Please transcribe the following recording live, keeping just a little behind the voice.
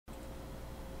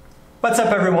What's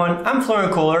up everyone, I'm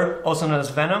Florian Kohler, also known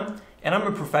as Venom, and I'm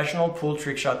a professional pool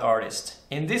trick shot artist.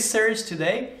 In this series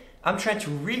today, I'm trying to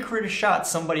recreate a shot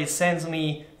somebody sends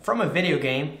me from a video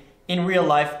game in real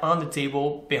life on the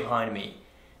table behind me.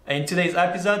 In today's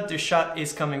episode, the shot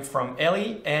is coming from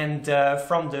Ellie and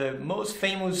from the most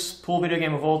famous pool video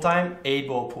game of all time,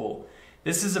 8-Ball Pool.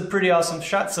 This is a pretty awesome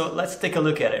shot, so let's take a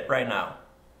look at it right now.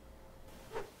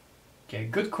 Okay,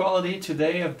 good quality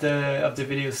today of the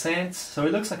video sent. So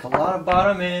it looks like a lot of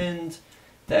bottom, and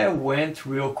that went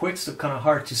real quick, so kind of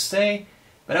hard to say.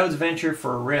 But I would venture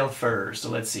for rail first. So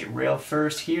let's see, rail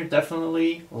first here,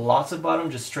 definitely lots of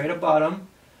bottom, just straight up bottom.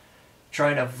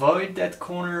 Try to avoid that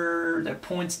corner, that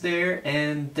points there,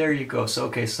 and there you go. So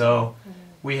okay, so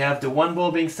we have the one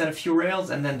ball being sent a few rails,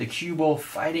 and then the cue ball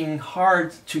fighting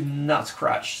hard to not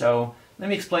scratch. So let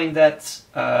me explain that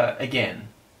again.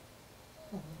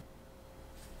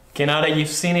 Okay, now that you've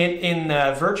seen it in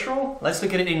virtual, let's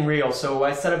look at it in real. So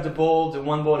I set up the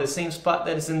one ball, the same spot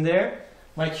that is in there,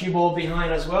 my cue ball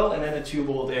behind as well, and then the two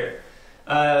ball there.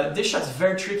 This shot's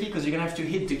very tricky because you're gonna have to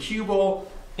hit the cue ball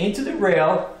into the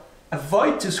rail,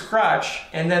 avoid to scratch,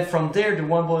 and then from there the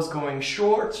one ball is going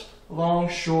short, long,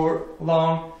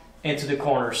 into the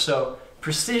corner. So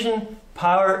precision,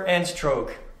 power, and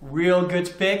stroke. Real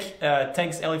good pick.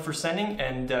 Thanks Ellie for sending,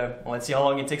 and let's see how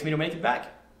long it takes me to make it back.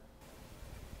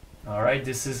 Alright,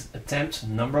 this is attempt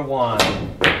number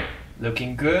 1.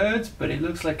 Looking good, but it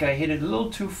looks like I hit it a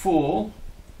little too full.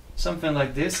 Something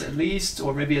like this at least,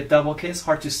 or maybe a double kiss,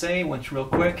 hard to say, went real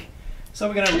quick. So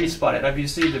we're gonna respot it.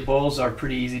 Obviously the balls are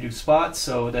pretty easy to spot,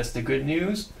 so that's the good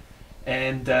news.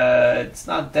 And it's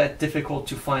not that difficult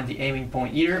to find the aiming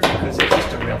point either, because it's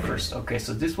just a rail first. Okay,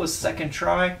 so this was second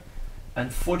try.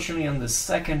 Unfortunately on the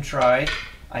second try,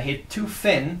 I hit too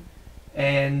thin,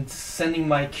 and sending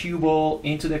my cue ball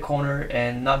into the corner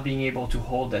and not being able to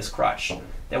hold that scratch.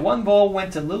 That one ball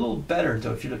went a little better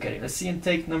though, if you look at it. Let's see in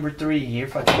take number 3 here,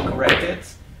 if I can correct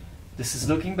it. This is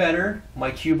looking better. My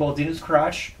cue ball didn't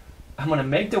scratch. I'm gonna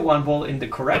make the one ball in the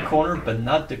correct corner, but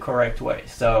not the correct way.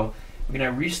 So we're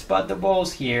gonna respot the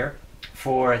balls here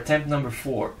for attempt number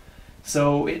 4.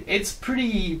 So it's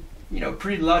pretty,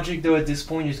 pretty logic though at this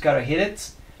point. You just gotta hit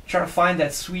it. Try to find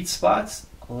that sweet spot.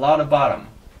 A lot of bottom.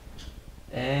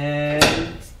 And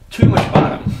too much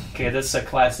bottom. Okay, that's a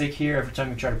classic here. Every time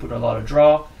you try to put a lot of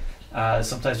draw,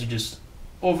 sometimes you just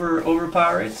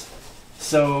overpower it.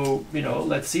 So,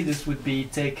 let's see, this would be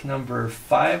take number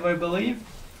 5, I believe.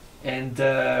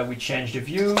 And we change the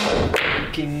view.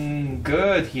 Looking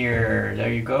good here.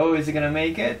 There you go. Is it gonna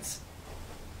make it?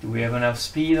 Do we have enough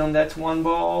speed on that one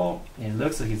ball? It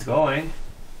looks like it's going.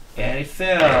 And it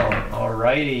fell.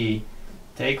 Alrighty.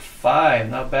 Take 5,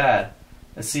 not bad.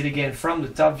 Let's see it again from the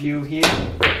top view here.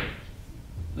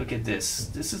 Look at this.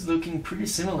 This is looking pretty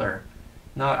similar.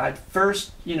 Now, at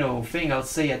first, thing I'll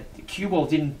say the cue ball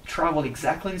didn't travel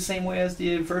exactly the same way as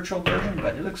the virtual version,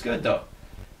 but it looks good though.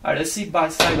 Alright, let's see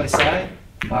side by side.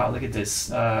 Wow, look at this.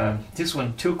 This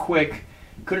one too quick.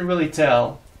 Couldn't really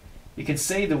tell. You can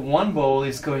say the one ball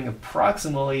is going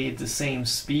approximately at the same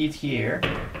speed here.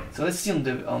 So let's see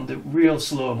on the real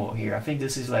slow-mo here. I think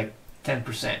this is like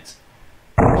 10%.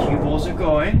 Cue balls are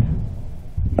going.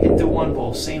 Hit the one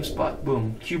ball, same spot,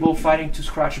 boom. Cue ball fighting to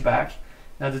scratch back.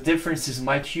 Now the difference is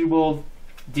my cue ball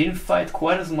didn't fight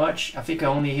quite as much. I think I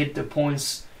only hit the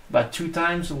points about 2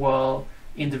 times, while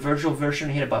in the virtual version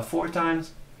I hit about 4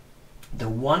 times. The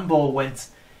one ball went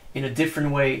in a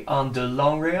different way on the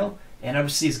long rail, and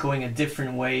obviously it's going a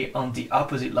different way on the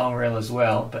opposite long rail as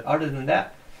well. But other than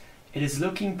that, it is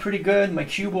looking pretty good. My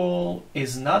cue ball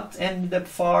is not ended up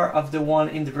far of the one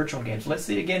in the virtual game. So let's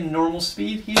see it again, normal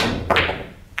speed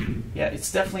here. Yeah,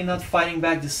 it's definitely not fighting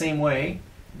back the same way.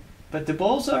 But the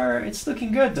balls it's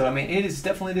looking good though. I mean, it is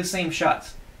definitely the same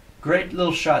shot. Great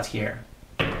little shot here.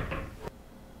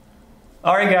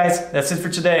 Alright guys, that's it for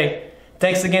today.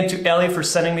 Thanks again to Ellie for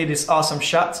sending me this awesome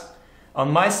shot. On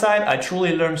my side, I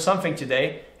truly learned something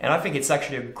today, and I think it's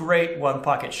actually a great one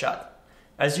pocket shot.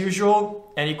 As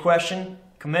usual, any question,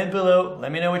 comment below,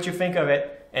 let me know what you think of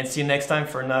it, and see you next time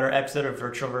for another episode of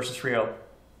Virtual vs. Real.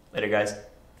 Later guys.